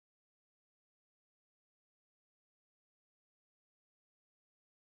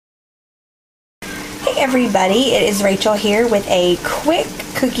everybody, it is Rachel here with a quick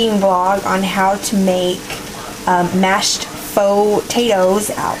cooking vlog on how to make mashed faux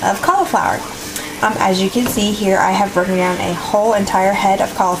potatoes out of cauliflower. As you can see here, I have broken down a whole entire head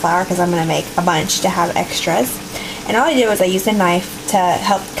of cauliflower because I'm going to make a bunch to have extras. And all I did was I used a knife to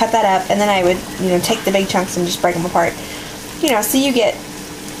help cut that up, and then I would, take the big chunks and just break them apart. So you get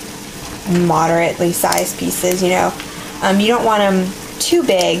moderately sized pieces, You don't want them too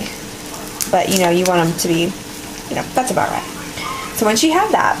big, but you want them to be, that's about right. So once you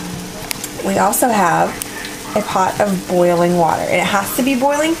have that, we also have a pot of boiling water, and it has to be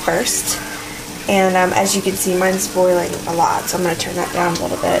boiling first. And as you can see, mine's boiling a lot, so I'm going to turn that down a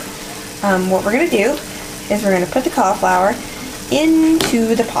little bit. What we're going to do is we're going to put the cauliflower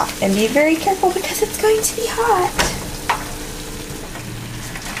into the pot, and be very careful because it's going to be hot.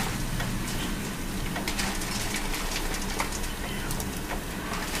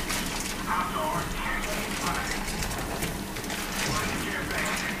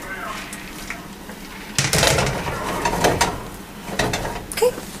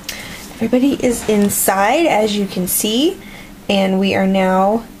 Everybody is inside, as you can see, and we are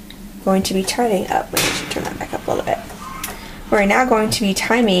now going to be timing up. Let me just turn that back up a little bit. We're now going to be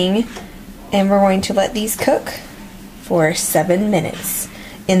timing, and we're going to let these cook for 7 minutes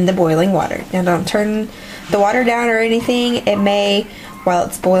in the boiling water. Now don't turn the water down or anything. It may, while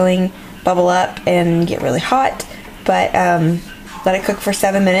it's boiling, bubble up and get really hot, but let it cook for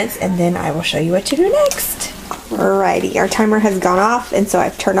 7 minutes, and then I will show you what to do next. Alrighty, our timer has gone off, and so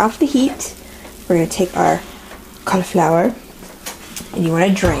I've turned off the heat. We're going to take our cauliflower, and you want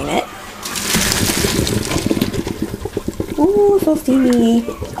to drain it. Ooh, so steamy.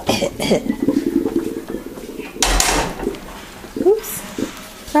 Oops,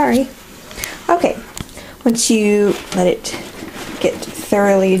 sorry. Okay, once you let it get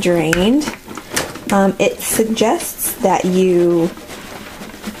thoroughly drained, it suggests that you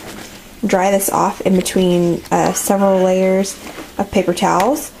dry this off in between several layers of paper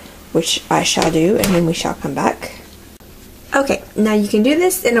towels, which I shall do, and then we shall come back. Okay, now you can do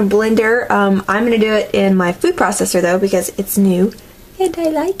this in a blender. I'm going to do it in my food processor though, because it's new and I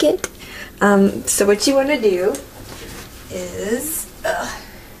like it. So what you want to do is,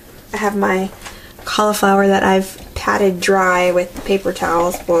 I have my cauliflower that I've patted dry with paper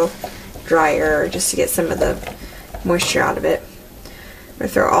towels, well, dryer, just to get some of the moisture out of it. I'm going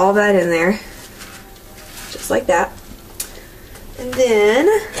to throw all that in there, just like that. And then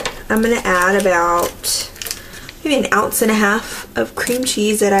I'm going to add about maybe 1.5 ounces of cream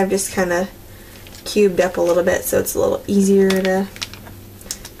cheese that I've just kind of cubed up a little bit so it's a little easier to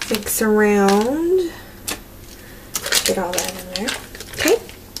mix around. Get all that in there. Okay.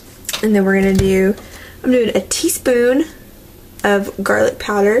 And then we're going to do, I'm doing a teaspoon of garlic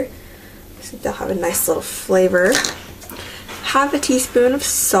powder so they'll have a nice little flavor. Half a teaspoon of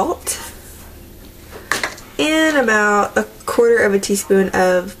salt, and about 1/4 teaspoon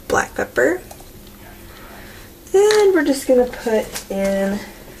of black pepper. And we're just going to put in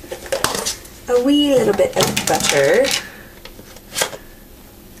a wee little bit of butter,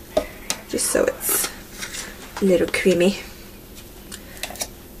 just so it's a little creamy.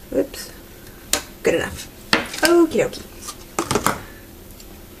 Whoops. Good enough. Okie dokie.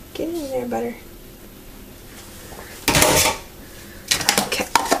 Get in there, butter.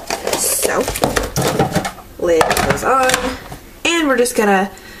 So, lid goes on, and we're just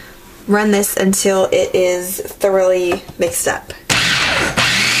gonna run this until it is thoroughly mixed up.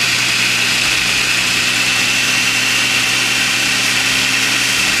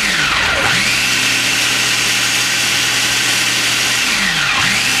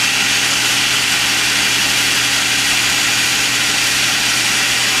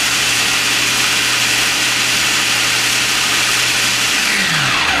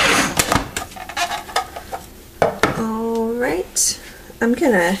 I'm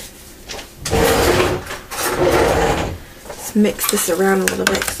gonna just mix this around a little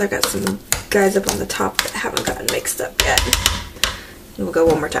bit because I got some guys up on the top that haven't gotten mixed up yet. And we'll go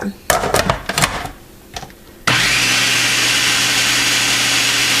one more time.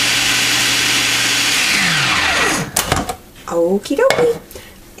 Okie dokie.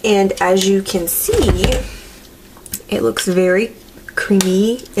 And as you can see, it looks very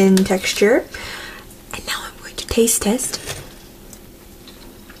creamy in texture. And now I'm going to taste test.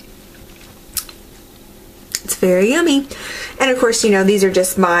 It's very yummy. And of course, these are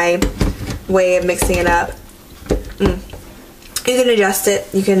just my way of mixing it up. You can adjust it.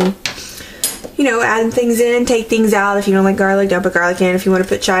 You can, add things in, take things out. If you don't like garlic, don't put garlic in. If you want to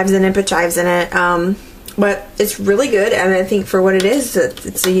put chives in it, put chives in it. But it's really good, and I think for what it is,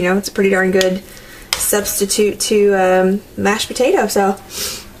 it's a pretty darn good substitute to mashed potato. So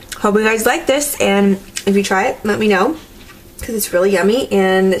hope you guys like this, and if you try it, let me know, because it's really yummy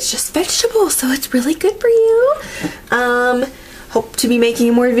and it's just vegetables, so it's really good for you. Hope to be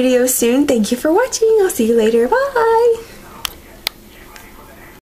making more videos soon. Thank you for watching. I'll see you later. Bye.